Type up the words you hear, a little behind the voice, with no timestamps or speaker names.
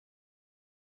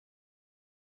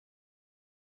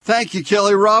Thank you,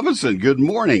 Kelly Robinson. Good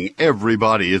morning,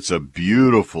 everybody. It's a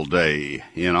beautiful day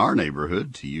in our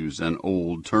neighborhood, to use an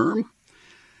old term.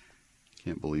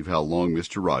 Can't believe how long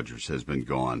Mr. Rogers has been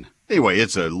gone. Anyway,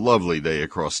 it's a lovely day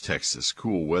across Texas.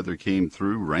 Cool weather came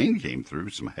through, rain came through,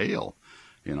 some hail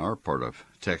in our part of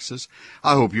Texas.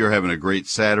 I hope you're having a great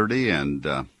Saturday and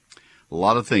a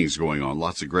lot of things going on.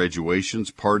 Lots of graduations,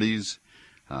 parties,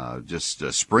 just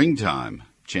springtime.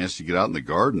 Chance to get out in the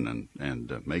garden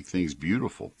and make things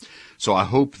beautiful. So I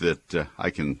hope that I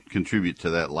can contribute to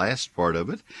that last part of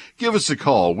it. Give us a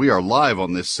call. We are live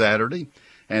on this Saturday,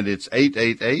 and it's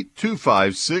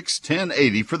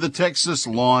 888-256-1080 for the Texas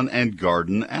Lawn and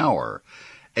Garden Hour.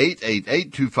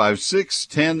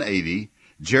 888-256-1080.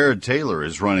 Jared Taylor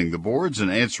is running the boards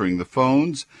and answering the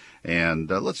phones, and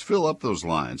let's fill up those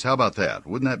lines. How about that?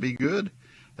 Wouldn't that be good?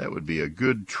 That would be a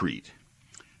good treat.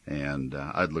 And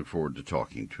I'd look forward to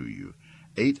talking to you.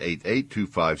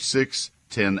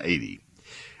 888-256-1080.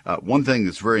 One thing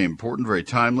that's very important, very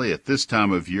timely at this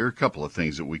time of year, a couple of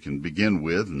things that we can begin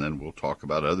with, and then we'll talk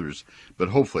about others. But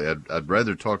hopefully I'd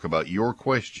rather talk about your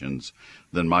questions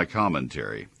than my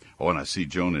commentary. Oh, and I see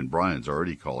Joan and Brian's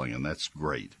already calling, and that's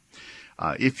great.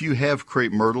 If you have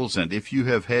crepe myrtles, and if you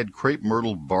have had crepe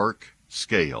myrtle bark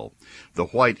scale, the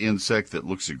white insect that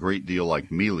looks a great deal like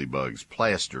mealybugs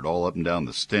plastered all up and down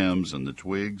the stems and the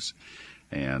twigs,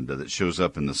 and that shows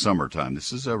up in the summertime.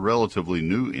 This is a relatively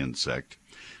new insect,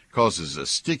 causes a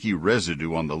sticky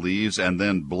residue on the leaves and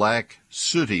then black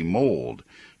sooty mold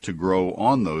to grow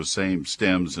on those same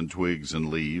stems and twigs and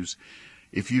leaves.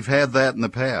 If you've had that in the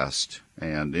past,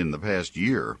 and in the past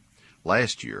year,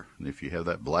 last year, and if you have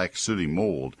that black sooty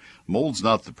mold's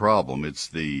not the problem. It's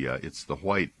the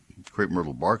white crepe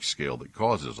myrtle bark scale that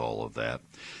causes all of that.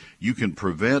 You can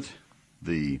prevent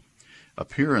the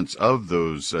appearance of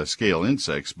those scale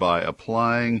insects by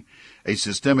applying a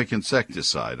systemic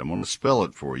insecticide. I'm going to spell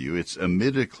it for you. It's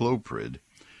imidacloprid.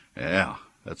 Yeah,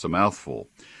 that's a mouthful.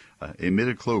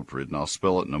 Imidacloprid, and I'll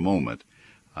spell it in a moment.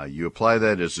 You apply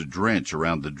that as a drench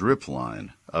around the drip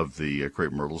line of the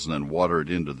crepe myrtles and then water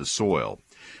it into the soil.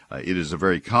 It is a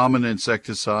very common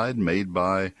insecticide made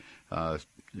by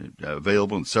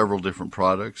available in several different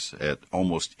products at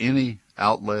almost any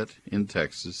outlet in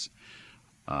Texas,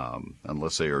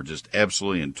 unless they are just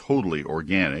absolutely and totally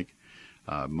organic.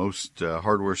 Most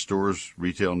hardware stores,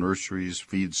 retail nurseries,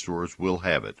 feed stores will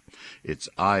have it. It's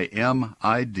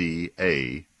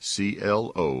imidacloprid,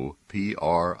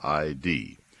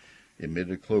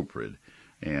 imidacloprid,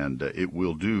 and it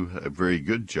will do a very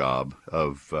good job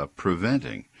of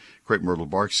preventing crepe myrtle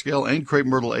bark scale and crepe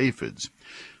myrtle aphids.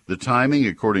 The timing,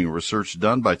 according to research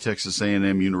done by Texas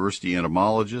A&M University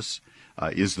entomologists,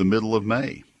 is the middle of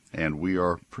May. And we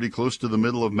are pretty close to the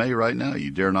middle of May right now.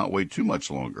 You dare not wait too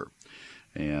much longer.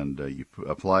 And you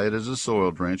apply it as a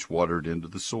soil drench, water it into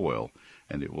the soil,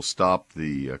 and it will stop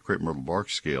the crepe myrtle bark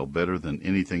scale better than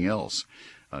anything else.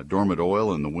 Dormant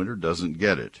oil in the winter doesn't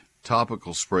get it.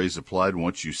 Topical sprays applied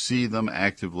once you see them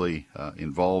actively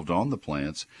involved on the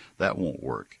plants, that won't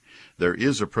work. There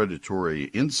is a predatory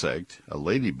insect, a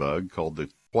ladybug, called the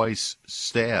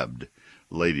twice-stabbed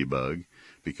ladybug,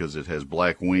 because it has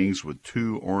black wings with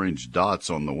two orange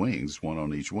dots on the wings, one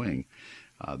on each wing.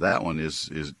 That one is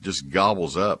just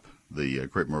gobbles up the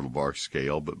crepe myrtle bark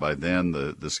scale, but by then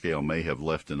the scale may have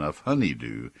left enough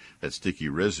honeydew, that sticky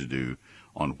residue,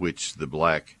 on which the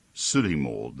black sooty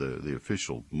mold, the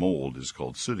official mold is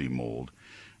called sooty mold,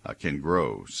 can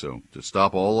grow. So to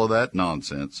stop all of that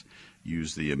nonsense,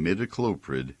 use the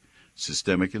imidacloprid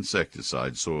systemic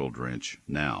insecticide soil drench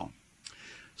now.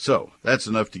 So that's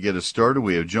enough to get us started.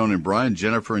 We have Joan and Brian,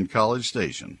 Jennifer in College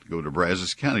Station. Go to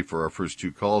Brazos County for our first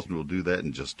two calls, and we'll do that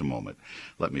in just a moment.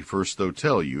 Let me first, though,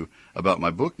 tell you about my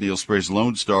book, Neil Sperry's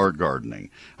Lone Star Gardening.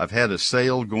 I've had a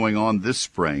sale going on this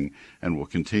spring, and will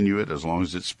continue it as long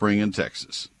as it's spring in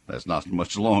Texas. That's not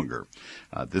much longer.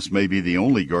 This may be the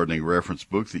only gardening reference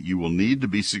book that you will need to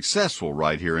be successful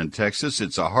right here in Texas.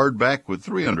 It's a hardback with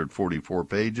 344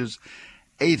 pages,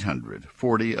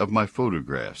 840 of my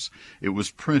photographs. It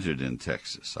was printed in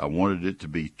Texas. I wanted it to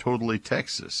be totally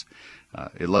Texas.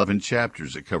 11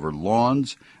 chapters that cover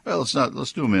lawns. Well,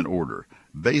 let's do them in order.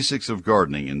 Basics of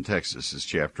Gardening in Texas is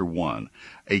Chapter 1.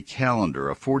 A calendar,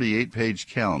 a 48-page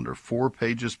calendar, 4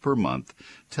 pages per month,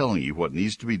 telling you what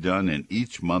needs to be done in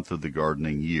each month of the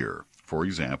gardening year. For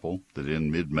example, that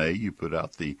in mid-May you put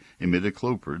out the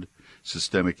imidacloprid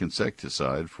systemic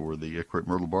insecticide for the crepe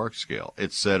myrtle bark scale,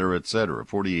 etc., etc.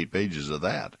 48 pages of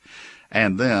that.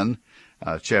 And then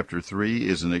Chapter 3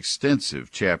 is an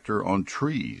extensive chapter on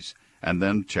trees. And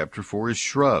then Chapter 4 is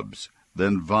shrubs,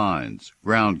 then vines,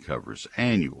 ground covers,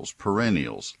 annuals,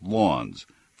 perennials, lawns,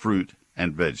 fruit,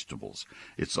 and vegetables.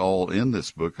 It's all in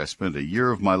this book. I spent a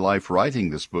year of my life writing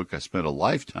this book. I spent a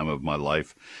lifetime of my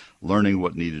life learning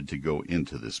what needed to go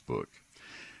into this book.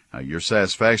 Your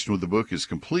satisfaction with the book is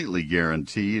completely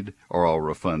guaranteed, or I'll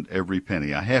refund every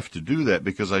penny. I have to do that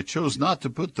because I chose not to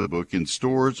put the book in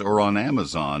stores or on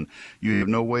Amazon. You have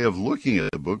no way of looking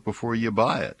at the book before you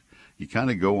buy it. You kind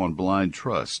of go on blind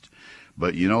trust.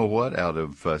 But you know what? Out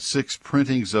of 6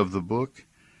 printings of the book,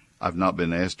 I've not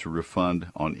been asked to refund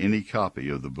on any copy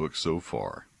of the book so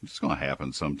far. It's going to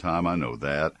happen sometime, I know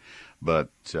that.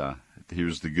 But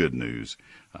here's the good news.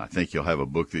 I think you'll have a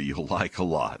book that you'll like a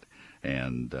lot.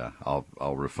 And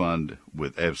I'll refund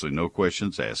with absolutely no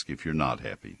questions asked if you're not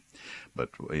happy. But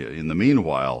in the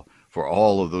meanwhile, for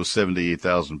all of those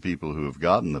 78,000 people who have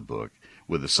gotten the book,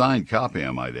 with a signed copy,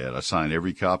 I might add, I sign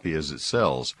every copy as it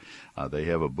sells. They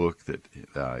have a book that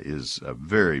is a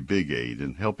very big aid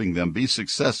in helping them be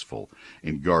successful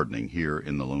in gardening here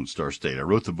in the Lone Star State. I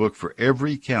wrote the book for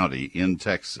every county in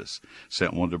Texas.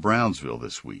 Sent one to Brownsville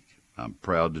this week. I'm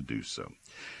proud to do so.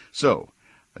 So,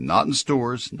 not in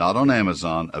stores, not on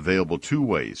Amazon, available 2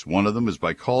 ways. One of them is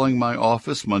by calling my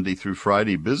office Monday through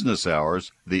Friday business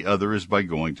hours. The other is by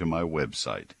going to my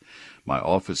website. My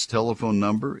office telephone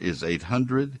number is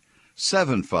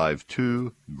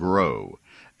 800-752-GROW,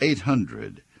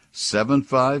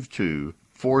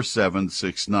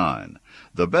 800-752-4769.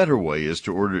 The better way is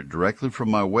to order it directly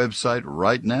from my website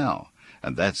right now,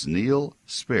 and that's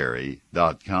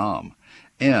neilsperry.com,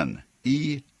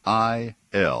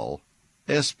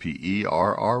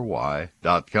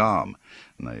 NEILSPERRY.com.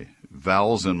 And the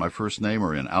vowels in my first name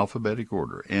are in alphabetic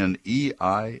order.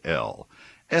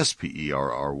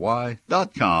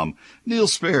 NEILSPERRY.com. Neil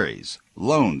Sperry's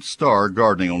Lone Star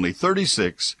Gardening, only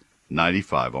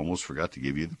 $36.95. Almost forgot to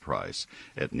give you the price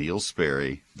at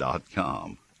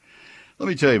neilsperry.com. Let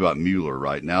me tell you about Mueller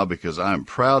right now, because I'm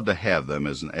proud to have them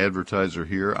as an advertiser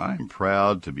here. I'm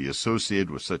proud to be associated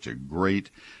with such a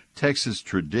great Texas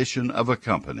tradition of a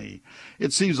company.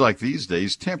 It seems like these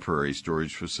days temporary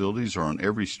storage facilities are on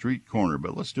every street corner,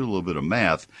 but let's do a little bit of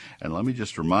math, and let me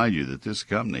just remind you that this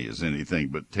company is anything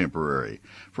but temporary.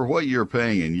 For what you're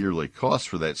paying in yearly costs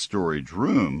for that storage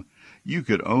room, you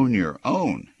could own your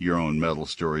own metal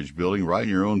storage building right in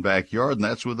your own backyard, and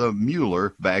that's with a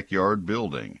Mueller backyard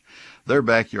building. Their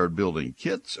backyard building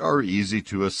kits are easy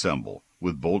to assemble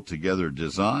with bolt-together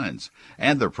designs,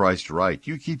 and they're priced right.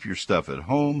 You keep your stuff at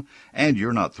home, and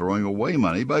you're not throwing away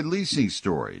money by leasing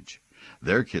storage.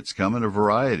 Their kits come in a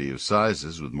variety of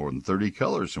sizes with more than 30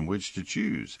 colors from which to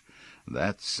choose.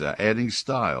 That's adding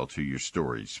style to your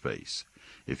storage space.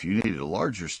 If you need a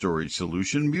larger storage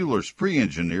solution, Mueller's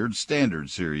pre-engineered standard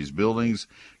series buildings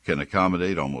can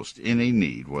accommodate almost any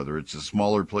need, whether it's a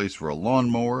smaller place for a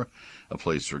lawnmower, a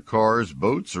place for cars,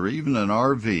 boats, or even an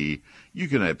RV. You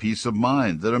can have peace of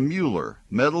mind that a Mueller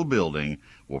metal building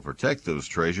will protect those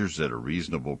treasures at a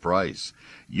reasonable price.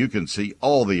 You can see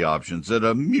all the options at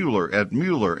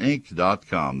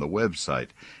MuellerInc.com, the website,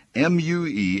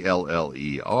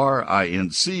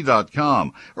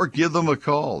 MuellerInc.com, or give them a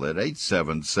call at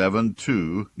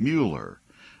 877-2-MUELLER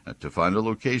to find a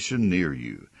location near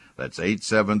you. That's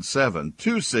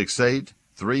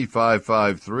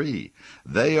 877-268-3553.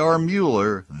 They are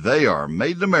Mueller, they are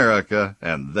made in America,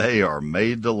 and they are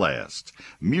made to last.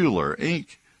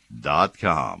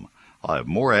 MuellerInc.com. I'll have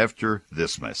more after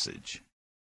this message.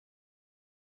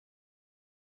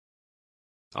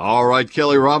 All right,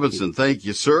 Kelly Robinson, thank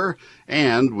you, sir.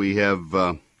 And we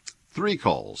have 3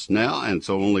 calls now, and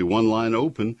so only one line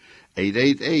open,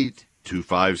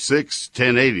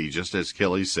 888-256-1080, just as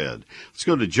Kelly said. Let's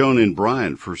go to Joan and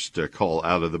Brian, first call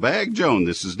out of the bag. Joan,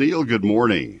 this is Neil. Good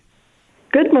morning.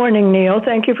 Good morning, Neil.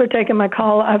 Thank you for taking my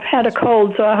call. I've had a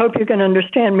cold, so I hope you can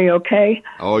understand me okay.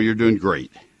 Oh, you're doing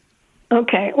great.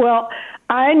 Okay. Well,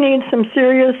 I need some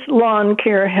serious lawn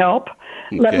care help.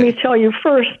 Okay. Let me tell you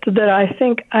first that I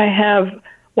think I have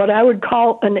what I would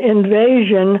call an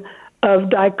invasion of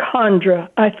dichondra.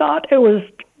 I thought it was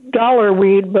dollar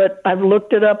weed, but I've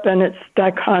looked it up and it's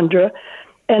dichondra.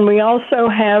 And we also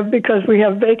have, because we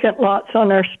have vacant lots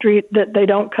on our street that they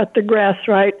don't cut the grass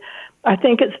right, I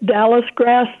think it's Dallas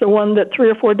grass, the one that 3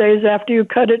 or 4 days after you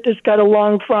cut it, it's got a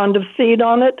long frond of seed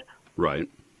on it. Right.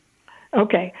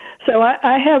 Okay. So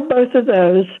I have both of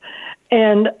those.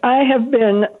 And my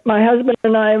husband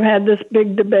and I have had this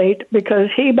big debate because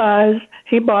he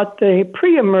bought the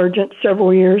pre-emergent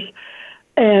several years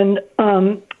and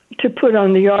to put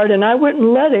on the yard, and I wouldn't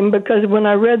let him because when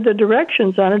I read the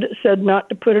directions on it, it said not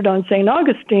to put it on St.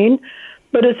 Augustine,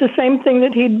 but it's the same thing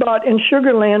that he'd bought in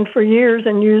Sugar Land for years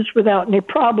and used without any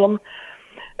problem.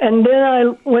 And then I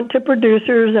went to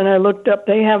Producers and I looked up,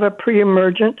 they have a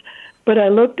pre-emergent, but I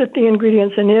looked at the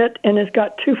ingredients in it, and it's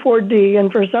got 2,4-D,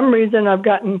 and for some reason I've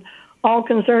gotten all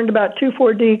concerned about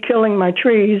 2,4-D killing my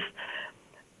trees.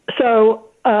 So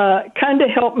kind of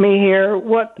help me here,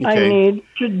 what I need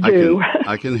to do.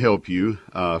 I can help you.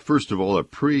 First of all, a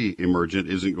pre-emergent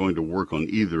isn't going to work on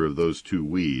either of those two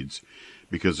weeds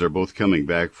because they're both coming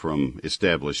back from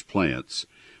established plants.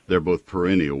 They're both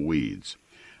perennial weeds.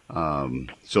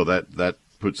 So that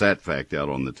puts that fact out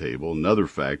on the table. Another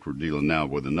fact, we're dealing now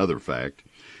with another fact.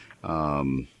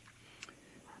 The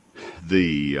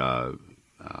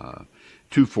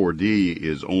 2,4-D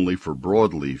is only for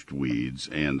broadleafed weeds,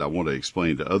 and I want to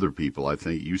explain to other people, I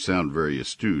think you sound very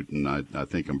astute, and I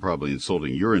think I'm probably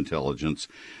insulting your intelligence,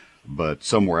 but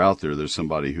somewhere out there, there's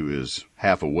somebody who is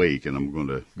half awake, and I'm going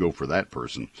to go for that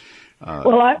person.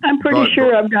 Well, I'm pretty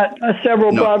sure I've got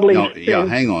several broadleaf. Yeah,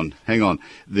 hang on.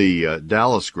 The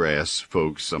Dallas grass,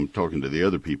 folks, I'm talking to the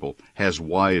other people, has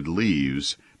wide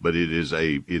leaves, but it is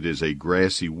a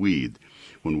grassy weed.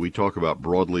 When we talk about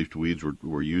broadleaf weeds,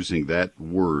 we're using that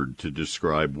word to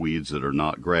describe weeds that are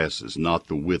not grasses, not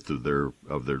the width of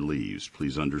their leaves.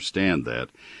 Please understand that.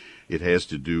 It has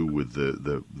to do with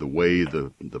the way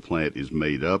the plant is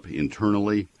made up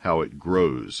internally, how it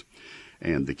grows,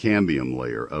 and the cambium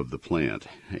layer of the plant.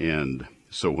 And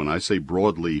so when I say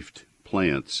broadleafed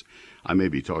plants, I may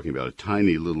be talking about a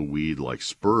tiny little weed like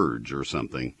spurge or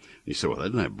something. You say, well, that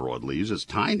doesn't have broad leaves. It's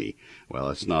tiny. Well,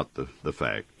 that's not the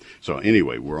fact. So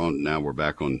anyway, we're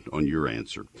back on your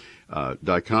answer.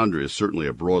 Dichondra is certainly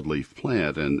a broadleaf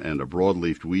plant, and a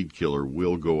broadleaf weed killer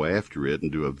will go after it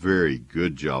and do a very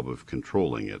good job of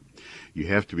controlling it. You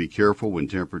have to be careful when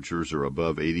temperatures are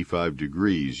above 85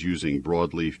 degrees using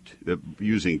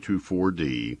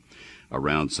 2,4-D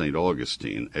around St.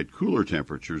 Augustine. At cooler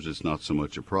temperatures, it's not so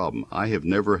much a problem. I have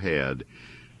never had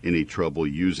any trouble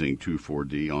using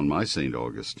 2,4-D on my St.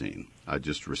 Augustine. I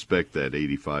just respect that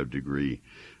 85-degree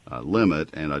limit,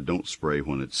 and I don't spray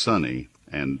when it's sunny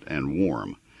and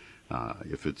warm.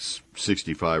 If it's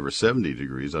 65 or 70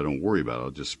 degrees, I don't worry about it.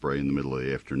 I'll just spray in the middle of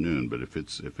the afternoon. But if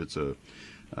it's an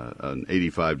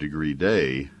 85-degree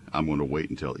day, I'm going to wait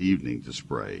until evening to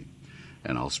spray.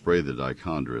 And I'll spray the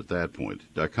dichondra at that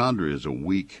point. Dichondra is a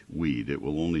weak weed. It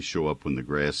will only show up when the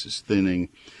grass is thinning,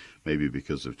 maybe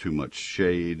because of too much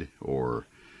shade or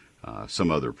some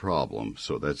other problem.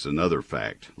 So that's another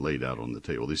fact laid out on the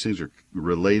table. These things are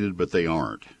related, but they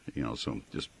aren't. So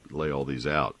just lay all these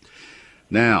out.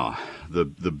 Now, the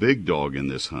big dog in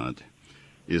this hunt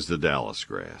is the Dallas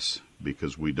grass,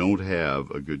 because we don't have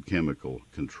a good chemical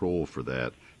control for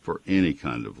that for any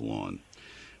kind of lawn.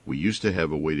 We used to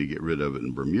have a way to get rid of it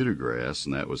in Bermuda grass,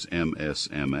 and that was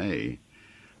MSMA,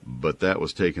 but that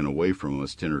was taken away from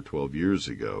us 10 or 12 years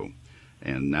ago.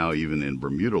 And now even in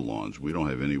Bermuda lawns, we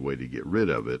don't have any way to get rid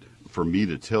of it, for me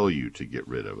to tell you to get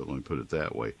rid of it, let me put it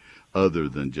that way, other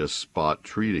than just spot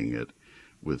treating it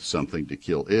with something to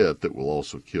kill it that will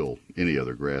also kill any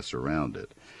other grass around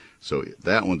it. So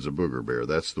that one's a booger bear.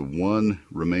 That's the one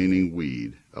remaining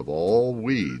weed. Of all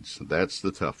weeds, that's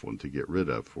the tough one to get rid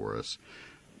of for us,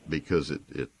 because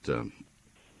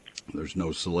there's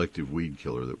no selective weed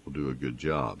killer that will do a good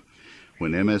job.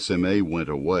 When MSMA went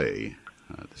away,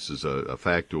 this is a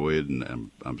factoid,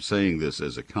 and I'm saying this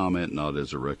as a comment, not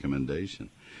as a recommendation.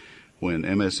 When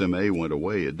MSMA went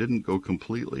away, it didn't go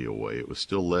completely away. It was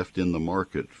still left in the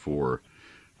market for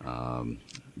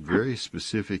very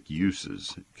specific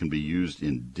uses. It can be used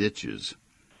in ditches.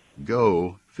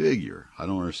 Go figure. I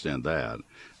don't understand that.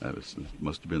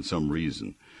 Must have been some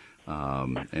reason.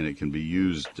 And it can be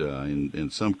used in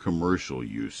some commercial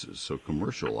uses. So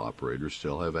commercial operators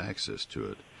still have access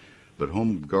to it. But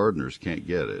home gardeners can't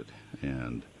get it.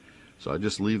 And so I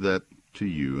just leave that to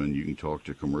you, and you can talk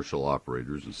to commercial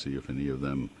operators and see if any of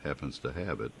them happens to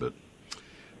have it. But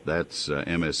that's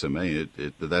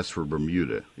MSMA. That's for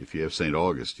Bermuda. If you have St.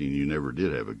 Augustine, you never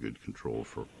did have a good control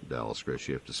for Dallas grass.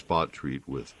 You have to spot treat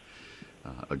with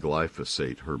a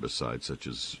glyphosate herbicide, such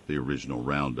as the original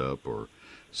Roundup or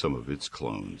some of its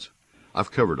clones.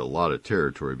 I've covered a lot of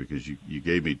territory because you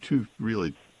gave me two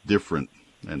really different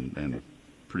and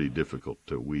pretty difficult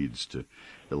weeds to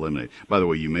eliminate. By the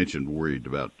way, you mentioned worried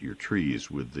about your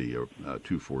trees with the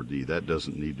 2,4-D. That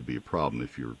doesn't need to be a problem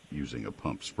if you're using a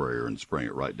pump sprayer and spraying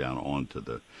it right down onto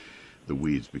the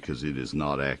weeds, because it is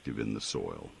not active in the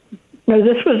soil. No,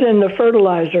 this was in the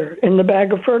fertilizer, in the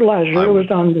bag of fertilizer. It was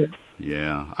on there.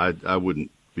 Yeah, I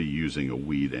wouldn't be using a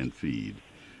weed and feed.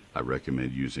 I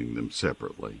recommend using them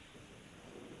separately.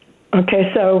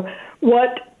 Okay, so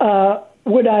what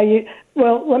would I...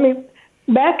 Well,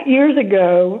 back years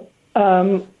ago,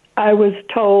 I was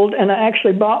told, and I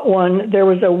actually bought one, there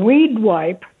was a weed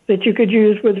wipe that you could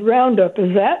use with Roundup.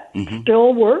 Does that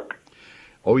still work?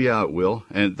 Oh, yeah, it will.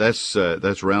 And that's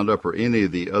Roundup or any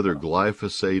of the other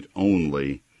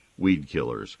glyphosate-only weed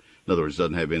killers. In other words, it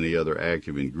doesn't have any other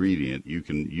active ingredient. You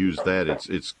can use that.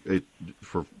 It's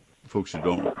for folks who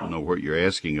don't know what you're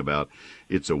asking about.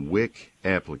 It's a wick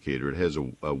applicator. It has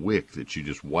a wick that you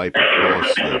just wipe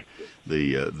across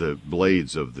the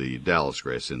blades of the Dallas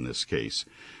grass in this case,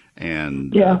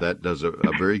 and that does a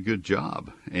very good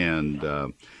job. And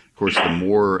of course, the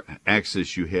more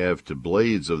access you have to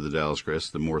blades of the Dallas grass,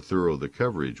 the more thorough the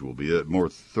coverage will be, the more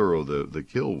thorough the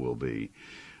kill will be.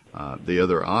 The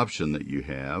other option that you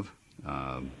have,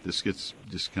 this gets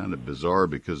just kind of bizarre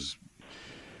because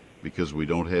we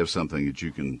don't have something that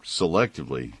you can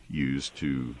selectively use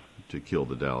to kill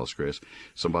the Dallas grass.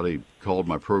 Somebody called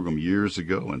my program years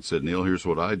ago and said, Neil, here's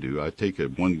what I do. I take a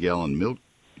 1-gallon milk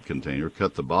container,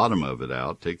 cut the bottom of it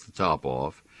out, take the top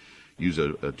off, use a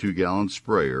 2-gallon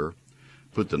sprayer,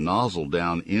 put the nozzle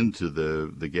down into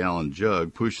the gallon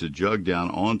jug, push the jug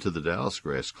down onto the Dallas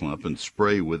grass clump, and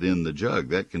spray within the jug.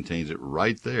 That contains it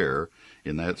right there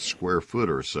in that square foot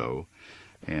or so.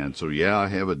 And so, I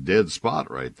have a dead spot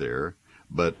right there,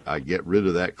 but I get rid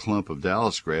of that clump of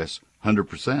Dallas grass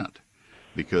 100%.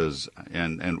 Because,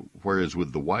 and whereas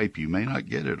with the wipe, you may not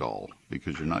get it all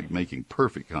because you're not making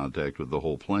perfect contact with the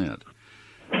whole plant.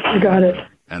 I got it.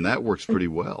 And that works pretty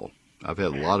well. I've had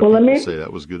a lot of people say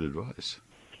that was good advice.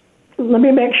 Let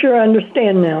me make sure I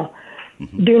understand now.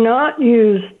 Mm-hmm. Do not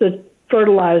use the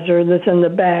fertilizer that's in the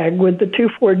bag with the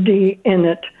 2,4-D in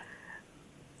it.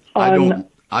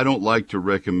 I don't like to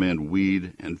recommend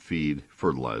weed and feed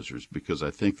fertilizers because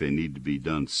I think they need to be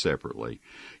done separately.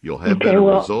 You'll have better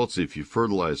results if you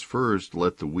fertilize first,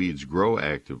 let the weeds grow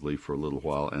actively for a little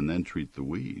while, and then treat the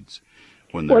weeds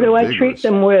when they're vigorous. What do I treat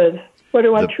them with? What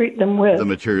do I treat them with? The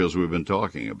materials we've been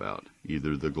talking about,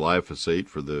 either the glyphosate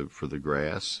for the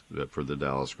grass, for the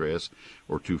Dallas grass,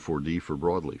 or 2,4-D for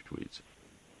broadleaf weeds.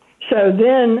 So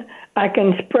then I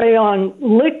can spray on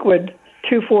liquid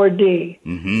 2,4-D.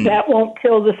 Mm-hmm. That won't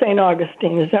kill the St.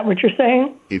 Augustine. Is that what you're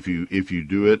saying? If you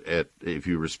do it if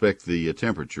you respect the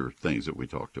temperature things that we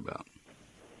talked about.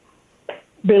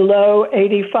 Below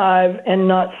 85 and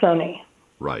not sunny.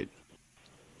 Right.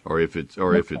 Or if it's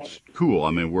cool. I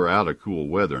mean, we're out of cool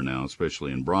weather now,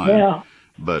 especially in Bryan. Yeah.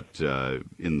 But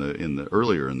in the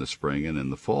earlier in the spring and in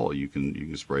the fall, you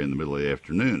can spray in the middle of the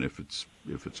afternoon if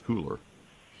it's cooler.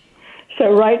 So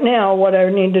right now, what I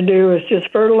need to do is just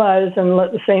fertilize and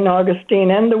let the St. Augustine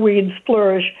and the weeds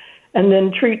flourish, and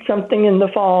then treat something in the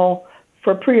fall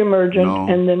for pre-emergent,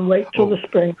 and then wait till the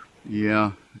spring.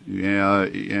 Yeah.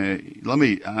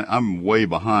 I'm way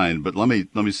behind, but let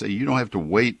me say you don't have to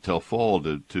wait till fall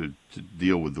to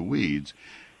deal with the weeds.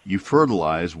 You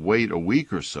fertilize, wait a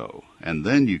week or so, and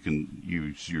then you can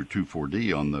use your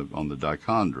 2,4-D on the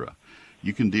dichondra.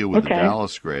 You can deal with the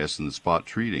Dallas grass and the spot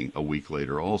treating a week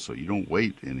later also. You don't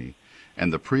wait any.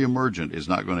 And the pre-emergent is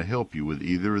not going to help you with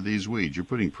either of these weeds. You're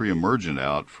putting pre-emergent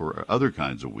out for other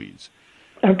kinds of weeds.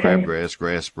 Crabgrass,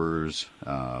 grass spurs,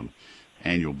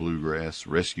 annual bluegrass,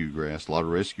 rescue grass, a lot of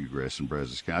rescue grass in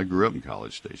Brazos County. I grew up in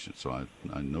College Station, so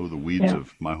I know the weeds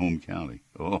of my home county.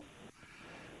 Oh,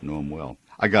 know them well.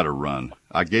 I got to run.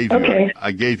 I gave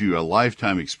you a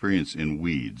lifetime experience in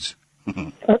weeds.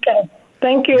 Okay.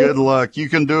 Thank you. Good luck. You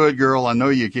can do it, girl. I know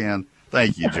you can.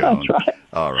 Thank you, Joan.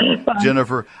 All right. Bye.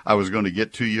 Jennifer, I was going to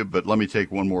get to you, but let me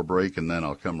take one more break, and then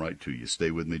I'll come right to you.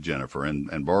 Stay with me, Jennifer.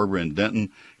 And Barbara and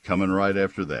Denton coming right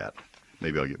after that.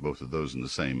 Maybe I'll get both of those in the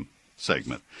same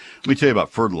segment. Let me tell you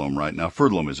about Fertilome right now.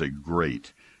 Fertilome is a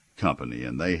great company,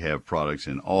 and they have products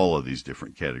in all of these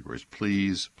different categories.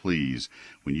 Please,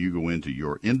 when you go into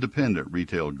your independent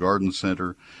retail garden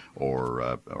center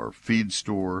or feed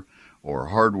store or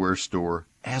hardware store,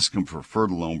 ask them for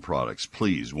Fertilome products,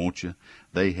 please, won't you?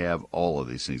 They have all of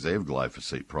these things. They have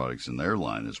glyphosate products in their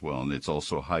line as well, and it's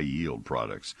also high-yield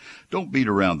products. Don't beat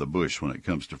around the bush when it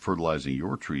comes to fertilizing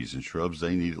your trees and shrubs.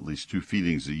 They need at least 2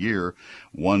 feedings a year,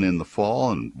 one in the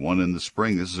fall and one in the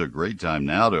spring. This is a great time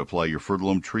now to apply your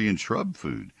Fertilome tree and shrub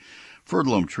food.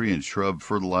 Fertilome Tree and Shrub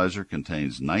Fertilizer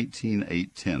contains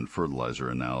 19,810 fertilizer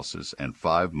analysis and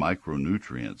 5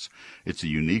 micronutrients. It's a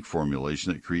unique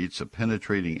formulation that creates a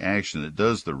penetrating action that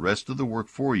does the rest of the work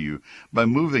for you by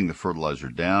moving the fertilizer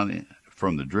down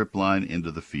from the drip line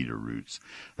into the feeder roots.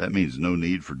 That means no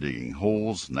need for digging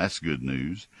holes, and that's good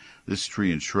news. This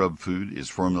tree and shrub food is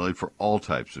formulated for all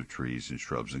types of trees and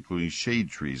shrubs, including shade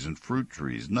trees and fruit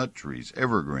trees, nut trees,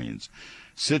 evergreens,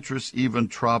 citrus, even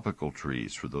tropical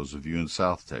trees for those of you in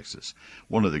South Texas.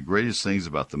 One of the greatest things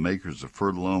about the makers of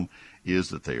Fertilome is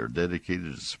that they are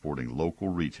dedicated to supporting local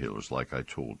retailers, like I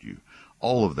told you.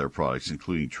 All of their products,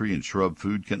 including tree and shrub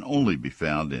food, can only be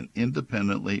found in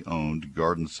independently owned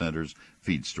garden centers,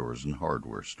 feed stores, and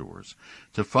hardware stores.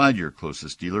 To find your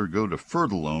closest dealer, go to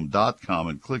Fertilome.com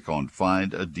and click on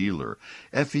Find a Dealer,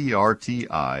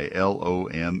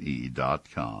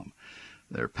 Fertilome.com.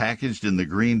 They're packaged in the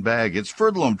green bag. It's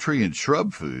Fertilome tree and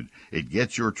shrub food. It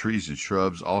gets your trees and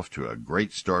shrubs off to a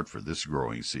great start for this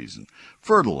growing season.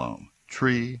 Fertilome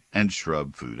tree and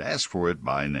shrub food. Ask for it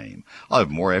by name. I'll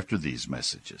have more after these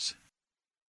messages.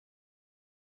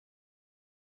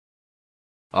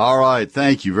 All right.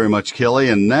 Thank you very much, Kelly.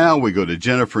 And now we go to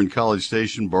Jennifer in College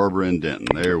Station, Barbara in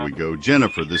Denton. There we go.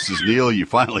 Jennifer, this is Neil. You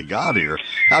finally got here.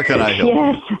 How can I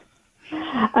help you?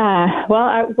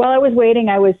 While I was waiting,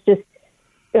 I was just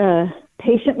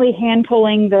patiently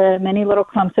hand-pulling the many little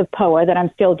clumps of POA that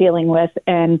I'm still dealing with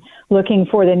and looking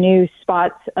for the new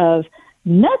spots of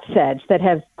nutsedge that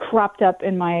have cropped up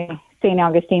in my St.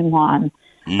 Augustine lawn.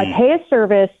 I pay a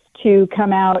service to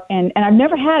come out, and I've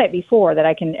never had it before that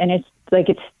I can, and it's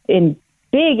in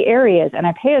big areas, and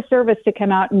I pay a service to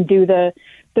come out and do the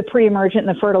pre-emergent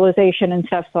and the fertilization and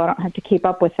stuff, so I don't have to keep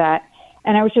up with that.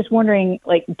 And I was just wondering,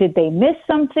 did they miss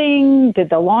something?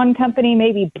 Did the lawn company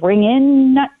maybe bring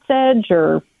in nutsedge,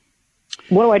 or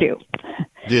what do I do?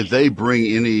 Did they bring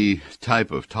any type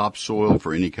of topsoil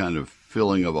for any kind of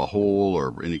filling of a hole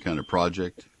or any kind of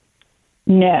project?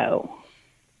 No.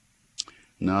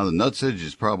 No, the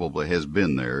nutsedge probably has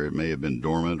been there. It may have been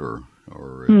dormant or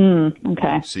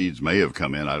okay. Seeds may have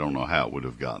come in. I don't know how it would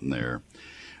have gotten there.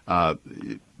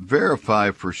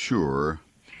 Verify for sure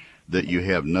that you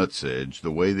have nutsedge.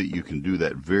 The way that you can do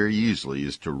that very easily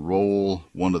is to roll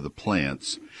one of the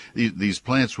plants. These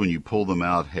plants, when you pull them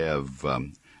out, have,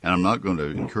 and I'm not going to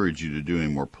encourage you to do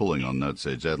any more pulling on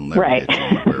nutsedge. That'll never get you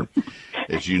anywhere.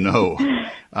 As you know,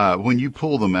 when you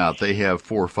pull them out, they have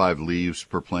 4 or 5 leaves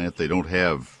per plant. They don't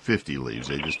have 50 leaves.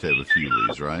 They just have a few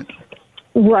leaves, right?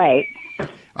 Right.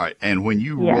 All right. And when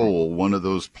you roll one of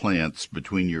those plants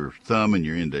between your thumb and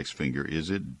your index finger, is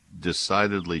it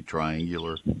decidedly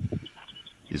triangular?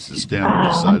 Is the stem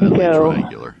decidedly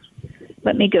triangular?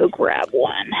 Let me go grab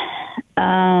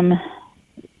one.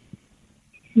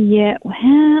 Yeah,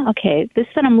 well, okay. This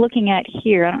that I'm looking at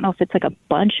here, I don't know if it's like a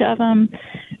bunch of them.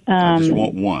 I just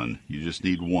want one. You just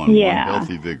need one. Yeah. One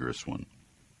healthy, vigorous one.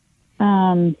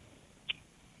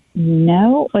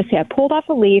 No. Let's see. I pulled off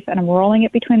a leaf, and I'm rolling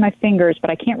it between my fingers, but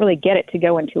I can't really get it to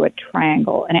go into a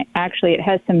triangle. And it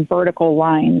has some vertical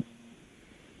lines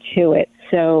to it.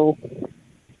 So,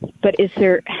 but is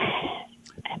there...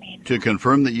 To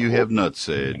confirm that you have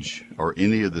nutsedge or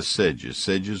any of the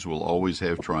sedges will always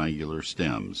have triangular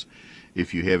stems.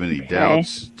 If you have any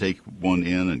doubts, take one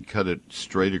in and cut it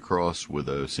straight across with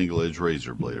a single-edge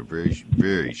razor blade, a very,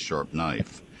 very sharp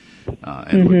knife,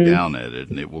 and look down at it,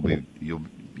 and it will be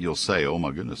you'll say, "Oh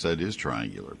my goodness, that is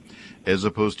triangular," as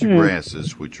opposed to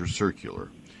grasses, which are circular.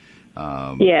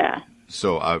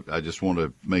 So I just want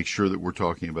to make sure that we're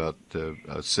talking about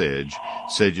sedge.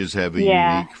 Sedges have a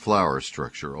unique flower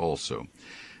structure also.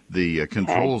 The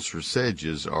controls for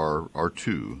sedges are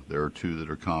two. There are two that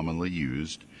are commonly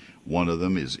used. One of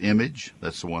them is Image.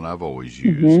 That's the one I've always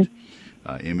used.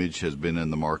 Image has been in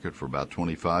the market for about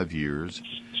 25 years.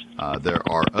 There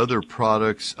are other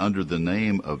products under the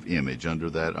name of Image, under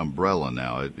that umbrella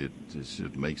now.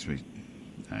 It makes me...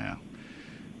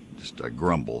 I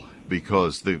grumble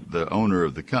because the owner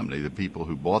of the company, the people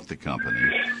who bought the company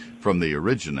from the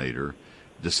originator,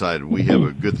 decided we have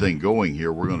a good thing going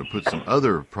here. We're going to put some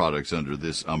other products under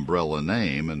this umbrella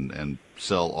name and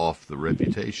sell off the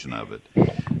reputation of it.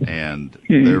 And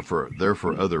they're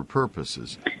for other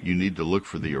purposes. You need to look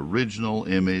for the original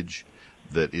Image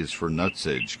that is for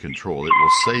nutsedge control. It will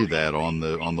say that on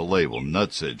the label,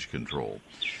 nutsedge control.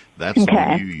 That's the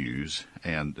one you use,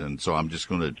 and so I'm just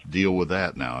going to deal with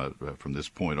that now from this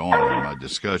point on in my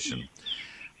discussion.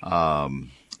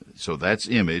 So that's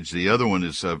Image. The other one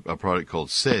is a product called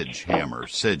Sedge Hammer,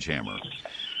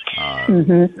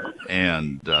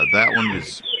 and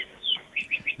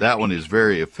that one is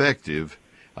very effective,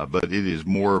 but it is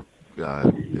more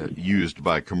used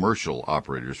by commercial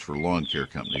operators for lawn care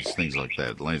companies, things like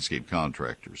that, landscape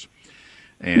contractors.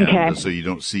 And so you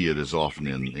don't see it as often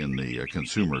in the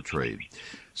consumer trade.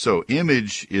 So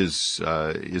Image is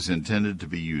intended to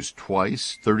be used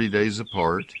twice, 30 days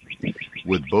apart,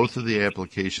 with both of the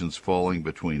applications falling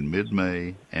between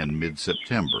mid-May and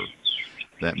mid-September.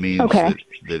 That means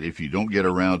that if you don't get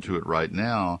around to it right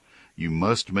now, you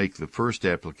must make the first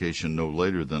application no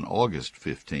later than August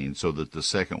 15 so that the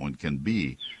second one can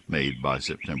be made by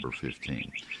September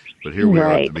 15. But here we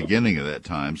are at the beginning of that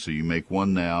time, so you make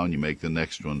one now and you make the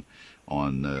next one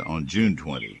on June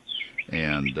 20.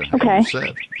 and Okay. you're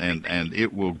set. And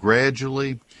it will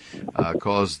gradually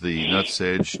cause the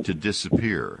nutsedge to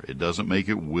disappear. It doesn't make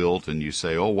it wilt and you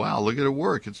say, oh, wow, look at it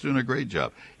work. It's doing a great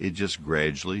job. It just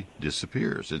gradually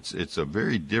disappears. It's a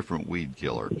very different weed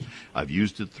killer. I've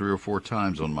used it 3 or 4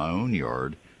 times on my own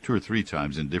yard, 2 or 3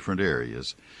 times in different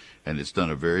areas, and it's done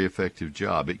a very effective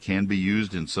job. It can be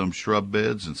used in some shrub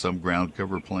beds and some ground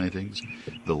cover plantings.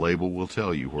 The label will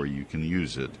tell you where you can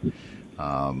use it.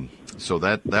 So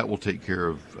that will take care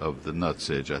of the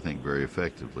nutsedge, I think, very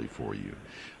effectively for you.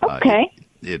 Okay.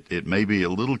 It may be a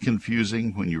little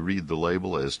confusing when you read the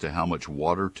label as to how much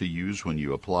water to use when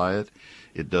you apply it.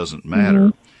 It doesn't matter.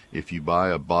 Mm-hmm. If you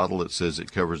buy a bottle that says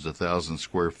it covers 1,000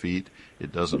 square feet,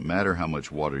 it doesn't matter how much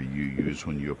water you use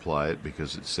when you apply it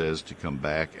because it says to come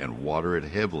back and water it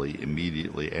heavily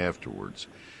immediately afterwards.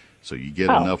 So you get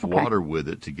enough water with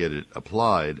it to get it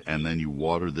applied, and then you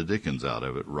water the dickens out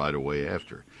of it right away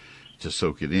after to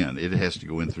soak it in. It has to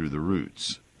go in through the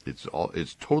roots.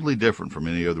 It's totally different from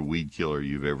any other weed killer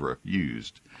you've ever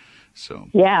used. So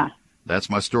yeah, that's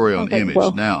my story on Okay, image.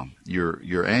 well- Now,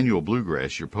 your annual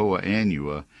bluegrass, your Poa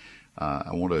annua,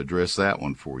 I want to address that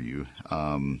one for you.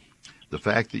 The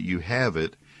fact that you have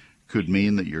it could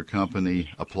mean that your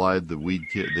company applied the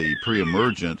the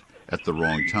pre-emergent at the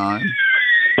wrong time.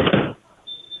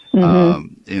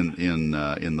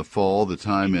 In the fall, the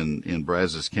time in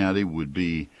Brazos County would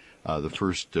be the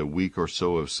first week or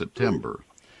so of September.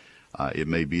 It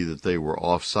may be that they were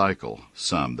off cycle.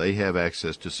 They have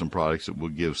access to some products that will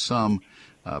give some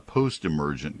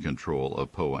post-emergent control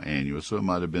of Poa annua, so it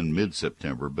might have been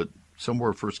mid-September, but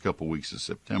somewhere first couple weeks of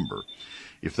September.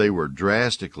 If they were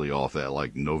drastically off that,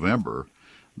 like November,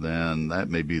 then that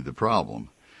may be the problem.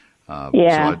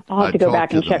 Yeah, so I'll have to go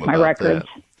back and check my records.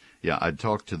 Yeah, I'd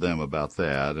talk to them about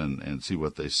that and see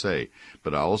what they say.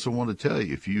 But I also want to tell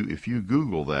you, if you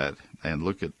Google that and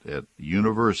look at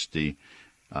university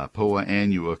Poa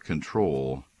annua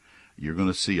control, you're going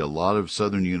to see a lot of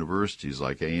southern universities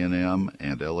like A&M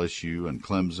and LSU and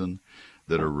Clemson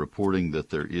that are reporting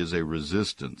that there is a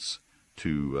resistance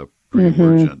to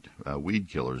pre-emergent weed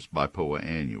killers by Poa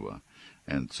annua.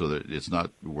 And so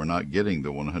that we're not getting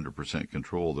the 100%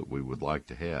 control that we would like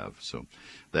to have. So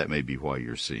that may be why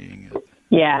you're seeing it.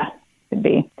 Yeah, could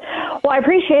be. Well, I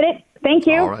appreciate it. Thank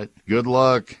you. All right. Good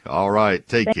luck. All right.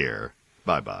 Take care.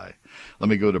 Bye-bye. Let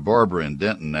me go to Barbara in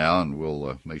Denton now, and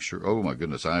we'll make sure. Oh, my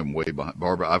goodness, I'm way behind.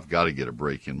 Barbara, I've got to get a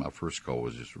break in. My first call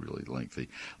was just really lengthy.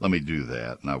 Let me do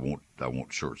that, and I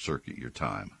won't short-circuit your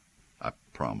time. I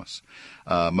promise.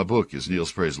 My book is Neil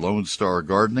Sperry's Lone Star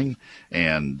Gardening,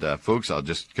 and folks, I'll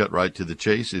just cut right to the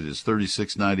chase. It is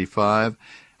 $36.95.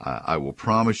 I will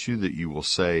promise you that you will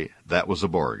say that was a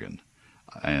bargain.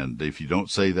 And if you don't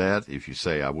say that, if you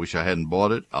say I wish I hadn't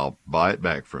bought it, I'll buy it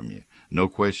back from you. No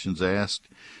questions asked.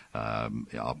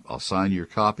 I'll sign your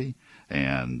copy,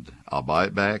 and I'll buy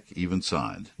it back, even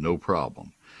signed. No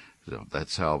problem. So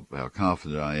that's how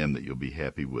confident I am that you'll be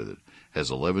happy with it.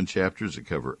 Has 11 chapters that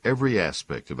cover every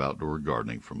aspect of outdoor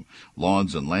gardening, from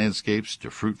lawns and landscapes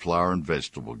to fruit, flower, and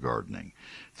vegetable gardening.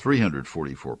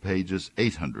 344 pages,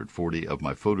 840 of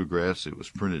my photographs. It was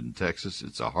printed in Texas.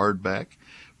 It's a hardback,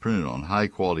 printed on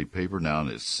high-quality paper, now in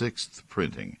its 6th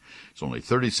printing. It's only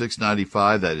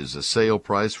 $36.95. That is a sale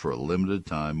price for a limited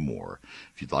time more.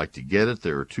 If you'd like to get it,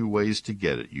 there are 2 ways to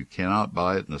get it. You cannot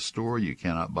buy it in a store. You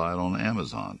cannot buy it on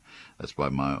Amazon. That's by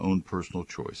my own personal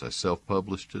choice. I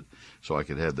self-published it so I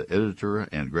could have the editor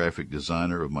and graphic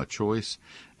designer of my choice,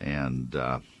 and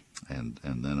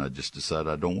then I just decided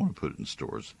I don't want to put it in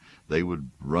stores. They would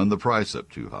run the price up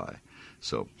too high.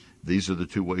 So these are the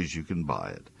 2 ways you can buy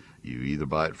it. You either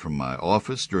buy it from my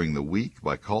office during the week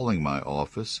by calling my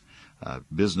office,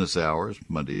 business hours,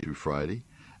 Monday through Friday,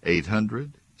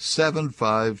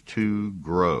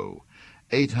 800-752-GROW,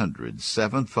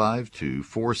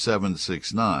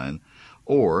 800-752-4769,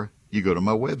 or you go to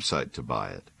my website to buy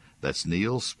it. That's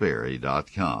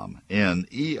neilsperry.com,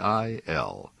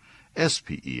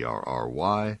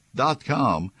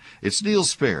 NeilSperry.com. It's Neil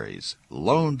Sperry's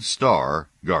Lone Star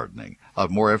Gardening. I'll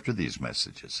have more after these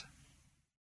messages.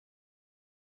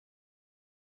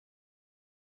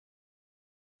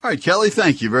 All right, Kelly,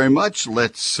 thank you very much.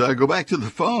 Let's go back to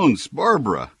the phones.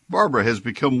 Barbara. Barbara has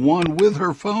become one with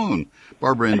her phone.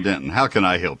 Barbara in Denton, how can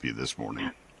I help you this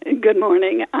morning? Good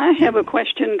morning. I have a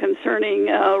question concerning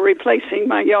replacing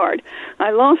my yard. I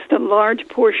lost a large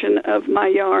portion of my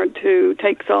yard to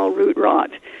take-all root rot.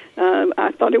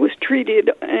 I thought it was treated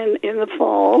in the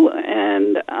fall,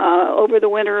 and over the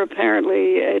winter,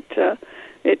 apparently,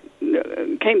 it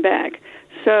came back.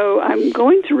 So I'm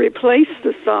going to replace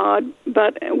the sod,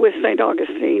 but with St.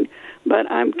 Augustine.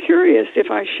 but I'm curious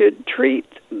if I should treat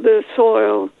the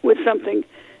soil with something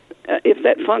if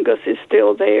that fungus is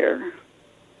still there.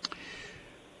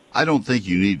 I don't think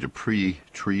you need to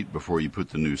pre-treat before you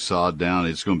put the new sod down.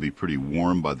 It's going to be pretty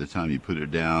warm by the time you put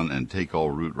it down, and take-all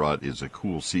root rot is a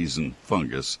cool season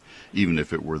fungus. Even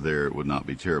if it were there, it would not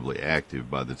be terribly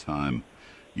active by the time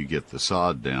you get the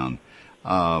sod down.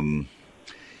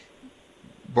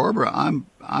 Barbara,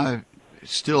 I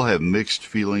still have mixed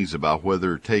feelings about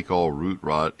whether take-all root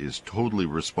rot is totally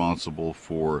responsible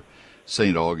for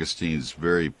St. Augustine's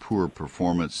very poor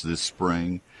performance this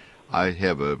spring. I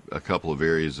have a couple of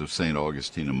areas of St.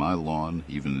 Augustine in my lawn,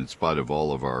 even in spite of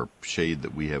all of our shade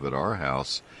that we have at our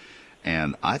house.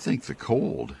 And I think the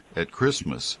cold at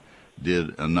Christmas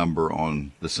did a number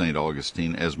on the St.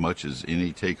 Augustine as much as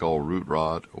any take-all root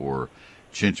rot or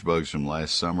chinch bugs from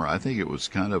last summer. I think it was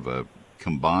kind of a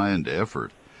combined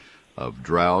effort of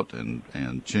drought and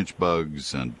chinch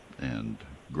bugs and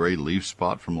gray leaf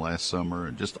spot from last summer,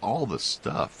 and just all the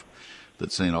stuff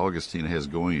that St. Augustine has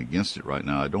going against it right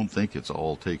now. I don't think it's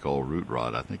all take-all root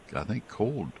rot. I think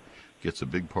cold gets a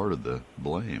big part of the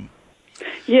blame.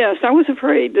 Yes, I was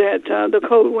afraid that the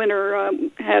cold winter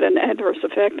had an adverse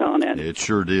effect on it. It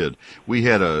sure did. We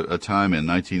had a time in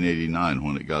 1989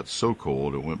 when it got so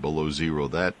cold it went below zero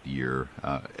that year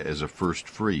as a first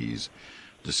freeze,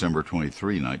 December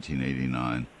 23,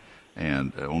 1989.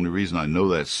 And the only reason I know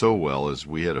that so well is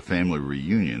we had a family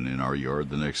reunion in our yard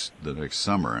the next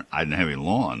summer. I didn't have any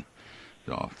lawn.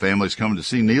 Families coming to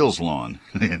see Neil's lawn,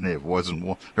 and there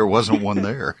wasn't one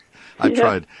there. I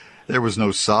tried. There was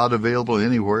no sod available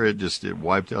anywhere. It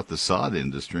wiped out the sod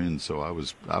industry, and so I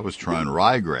was trying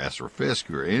ryegrass or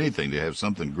fescue or anything to have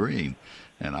something green,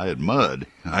 and I had mud.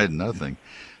 I had nothing.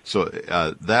 So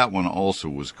that one also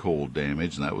was cold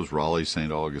damage, and that was Raleigh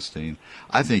St. Augustine.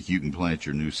 I think you can plant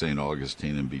your new St.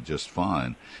 Augustine and be just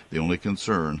fine. The only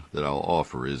concern that I'll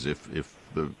offer is if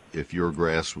your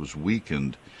grass was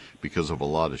weakened because of a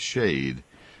lot of shade,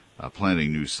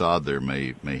 planting new sod there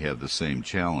may have the same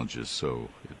challenges. So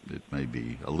it may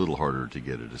be a little harder to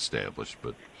get it established.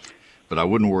 But I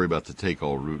wouldn't worry about the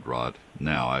take-all root rot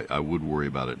now. I would worry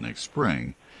about it next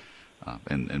spring,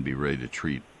 and be ready to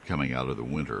treat coming out of the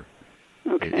winter.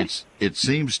 Okay. It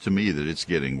seems to me that it's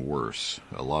getting worse,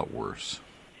 a lot worse.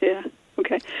 Yeah.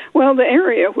 Okay. Well, the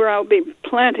area where I'll be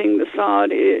planting the sod,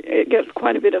 it gets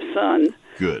quite a bit of sun.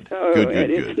 Good. So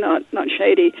Good. It's not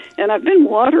shady, and I've been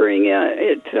watering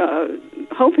it,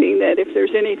 hoping that if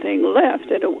there's anything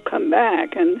left, it will come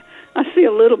back. And I see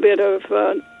a little bit of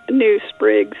new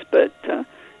sprigs, but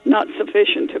not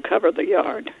sufficient to cover the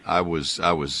yard. I was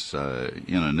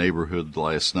in a neighborhood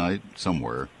last night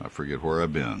somewhere. I forget where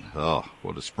I've been. Oh,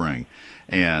 what a spring!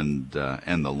 And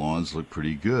the lawns look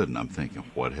pretty good. And I'm thinking,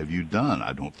 what have you done?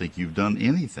 I don't think you've done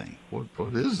anything. What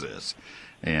is this?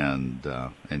 And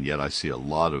yet I see a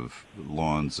lot of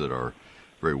lawns that are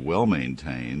very well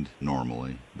maintained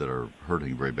normally that are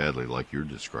hurting very badly, like you're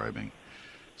describing.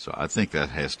 So I think that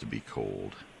has to be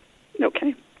cold.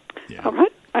 Okay. Yeah. All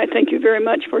right. I thank you very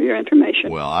much for your information.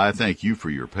 Well, I thank you for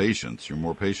your patience. You're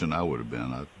more patient than I would have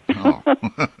been.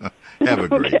 Have a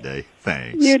great day.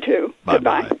 Thanks. You too.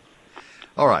 Bye-bye. Goodbye.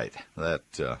 All right.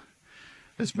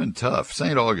 It's been tough.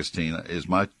 St. Augustine is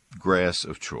my grass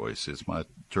of choice. It's my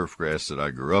turf grass that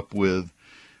I grew up with.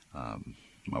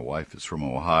 My wife is from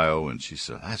Ohio, and she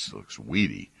said, that looks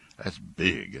weedy. That's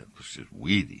big. It looks just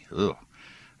weedy. Ugh.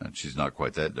 And she's not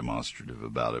quite that demonstrative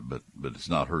about it, but it's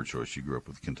not her choice. She grew up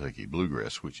with Kentucky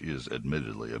bluegrass, which is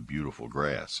admittedly a beautiful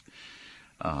grass.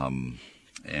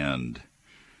 And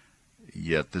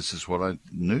yet this is what I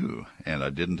knew, and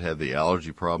I didn't have the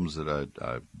allergy problems that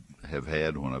I have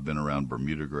had when I've been around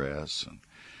Bermuda grass. And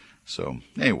so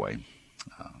anyway,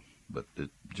 but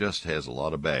it just has a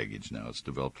lot of baggage now. It's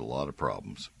developed a lot of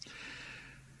problems.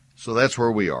 So that's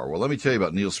where we are. Well, let me tell you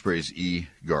about Neil Sperry's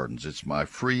eGardens. It's my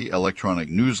free electronic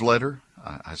newsletter.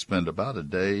 I spend about a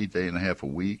day and a half a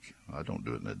week. I don't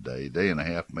do it in a day and a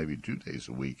half, maybe 2 days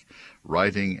a week,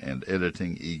 writing and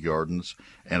editing eGardens,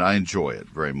 and I enjoy it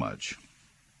very much.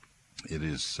 It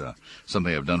is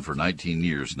something I've done for 19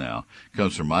 years now. It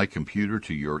comes from my computer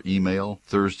to your email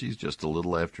Thursdays, just a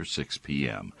little after 6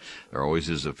 p.m. There always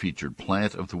is a featured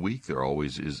plant of the week. There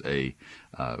always is the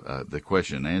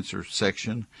question and answer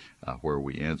section where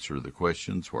we answer the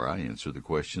questions, where I answer the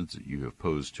questions that you have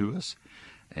posed to us.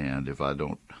 And if I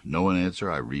don't know an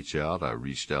answer, I reach out. I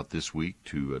reached out this week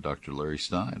to Dr. Larry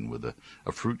Stein with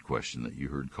a fruit question that you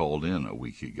heard called in a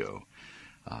week ago.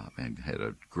 And had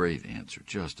a great answer,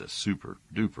 just a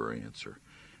super-duper answer.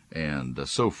 and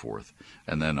so forth.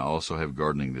 And then I also have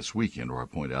Gardening This Weekend, where I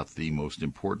point out the most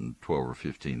important 12 or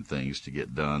 15 things to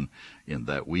get done in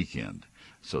that weekend,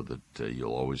 so that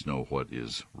you'll always know what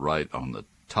is right on the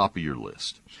top of your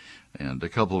list, and a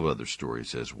couple of other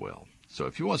stories as well. So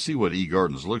if you want to see what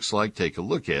eGardens looks like, take a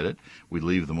look at it. We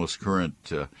leave the most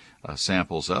current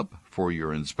samples up for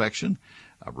your inspection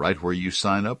right where you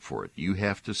sign up for it. You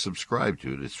have to subscribe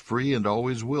to it. It's free and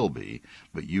always will be,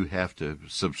 but you have to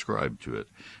subscribe to it.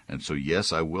 And so,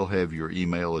 yes, I will have your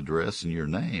email address and your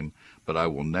name, but I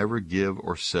will never give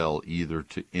or sell either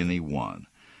to anyone.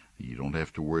 You don't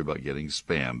have to worry about getting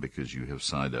spam because you have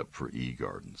signed up for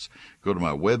eGardens. Go to my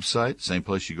website, same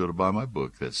place you go to buy my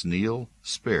book. That's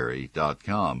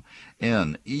neilsperry.com,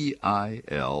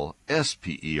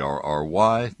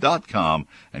 neilsperry.com,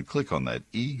 and click on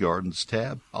that eGardens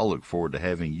tab. I'll look forward to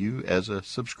having you as a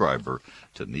subscriber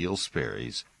to Neil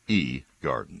Sperry's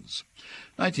eGardens.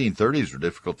 1930s were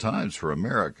difficult times for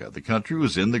America. The country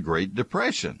was in the Great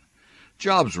Depression.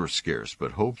 Jobs were scarce,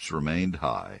 but hopes remained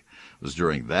high. It was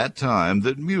during that time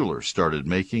that Mueller started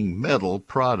making metal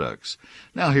products.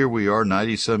 Now here we are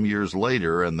 90-some years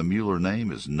later, and the Mueller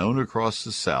name is known across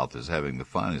the South as having the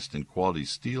finest in quality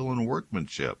steel and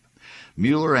workmanship.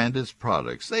 Mueller and its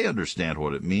products, they understand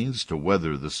what it means to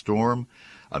weather the storm.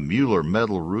 A Mueller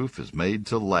metal roof is made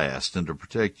to last and to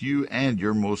protect you and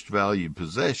your most valued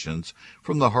possessions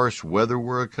from the harsh weather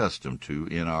we're accustomed to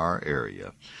in our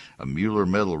area. A Mueller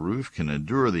metal roof can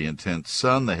endure the intense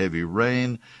sun, the heavy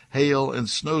rain, hail, and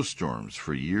snowstorms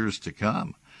for years to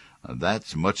come.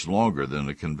 That's much longer than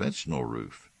a conventional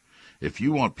roof. If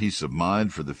you want peace of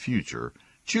mind for the future,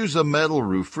 choose a metal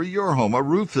roof for your home, a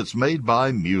roof that's made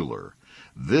by Mueller.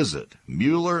 Visit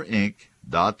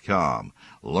MuellerInc.com.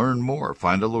 Learn more.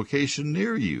 Find a location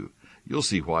near you. You'll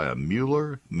see why a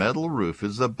Mueller metal roof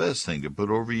is the best thing to put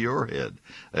over your head.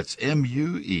 That's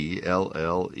Mueller.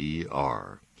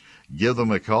 Give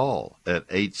them a call at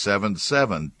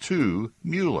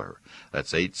 877-2-MUELLER.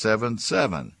 That's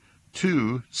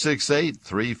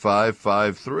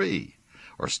 877-268-3553.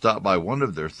 Or stop by one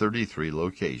of their 33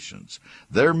 locations.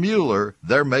 They're Mueller,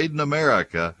 they're made in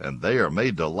America, and they are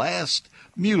made to last.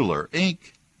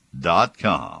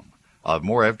 MuellerInc.com. I'll have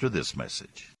more after this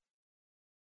message.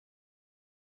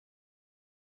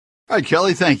 All right,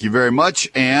 Kelly, thank you very much.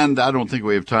 And I don't think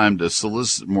we have time to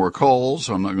solicit more calls,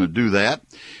 so I'm not going to do that.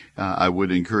 I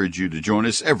would encourage you to join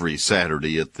us every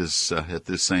Saturday at this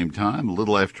same time, a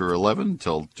little after 11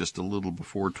 till just a little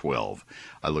before 12.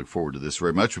 I look forward to this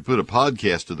very much. We put a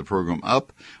podcast of the program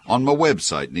up on my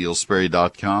website,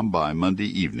 neilsperry.com, by Monday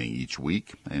evening each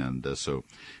week. And so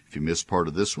if you missed part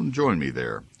of this one, join me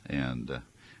there, and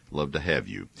love to have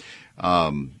you.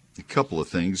 A couple of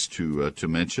things to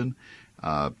mention.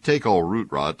 Take all root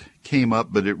rot came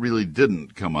up, but it really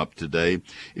didn't come up today.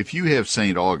 If you have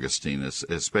St. Augustine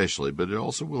especially, but it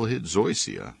also will hit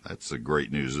zoysia. That's the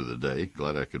great news of the day.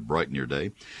 Glad I could brighten your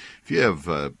day. If you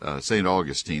have St.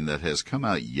 Augustine that has come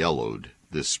out yellowed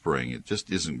this spring, it just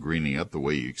isn't greening up the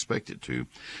way you expect it to,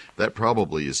 that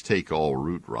probably is take all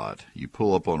root rot. You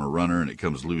pull up on a runner and it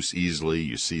comes loose easily.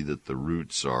 You see that the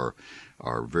roots are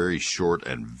very short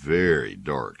and very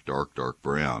dark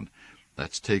brown.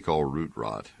 That's take all root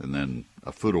rot. And then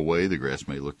a foot away, the grass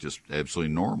may look just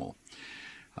absolutely normal.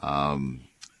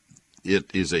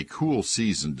 It is a cool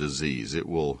season disease. It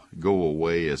will go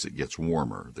away as it gets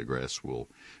warmer. The grass will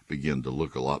begin to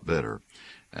look a lot better.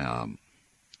 And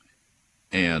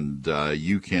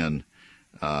you can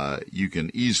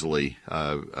easily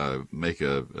make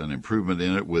an improvement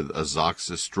in it with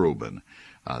azoxystrobin.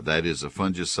 That is a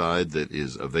fungicide that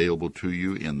is available to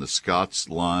you in the Scott's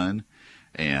line.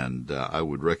 And I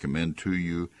would recommend to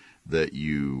you that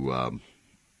you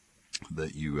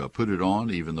put it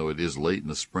on, even though it is late in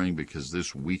the spring, because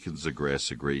this weakens the grass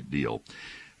a great deal.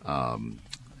 Jared,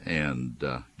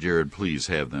 please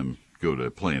have them go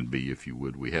to Plan B if you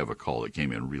would. We have a call that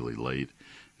came in really late,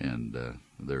 and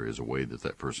there is a way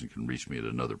that person can reach me at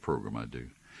another program I do.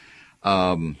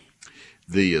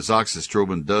 The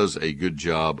azoxystrobin does a good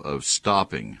job of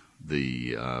stopping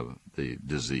the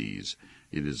disease.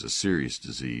 It is a serious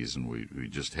disease, and we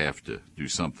just have to do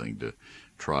something to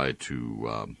try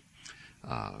to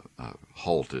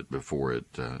halt it before it.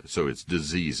 So it's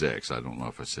Disease X. I don't know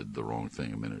if I said the wrong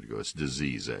thing a minute ago. It's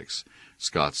Disease X,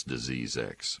 Scott's Disease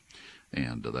X,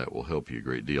 and that will help you a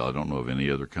great deal. I don't know of any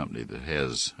other company that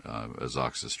has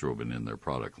azoxystrobin in their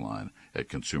product line at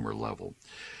consumer level,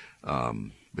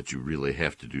 but you really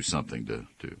have to do something to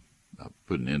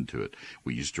put an end to it.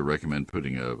 We used to recommend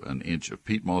putting an inch of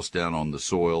peat moss down on the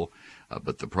soil,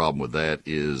 but the problem with that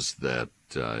is that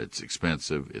it's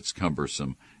expensive, it's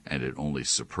cumbersome, and it only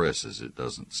suppresses, it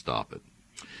doesn't stop it.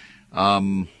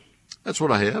 That's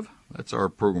what I have. That's our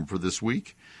program for this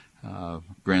week.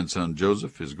 Grandson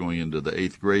Joseph is going into the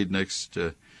 8th grade next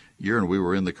year, and we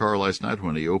were in the car last night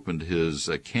when he opened his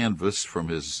canvas from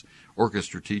his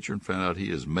orchestra teacher and found out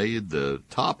he has made the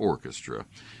top orchestra,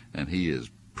 and he is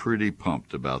pretty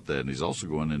pumped about that. And he's also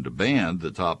going into band,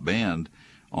 the top band,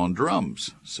 on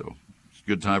drums. So it's a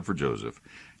good time for Joseph.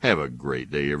 Have a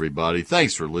great day, everybody.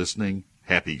 Thanks for listening.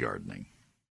 Happy gardening.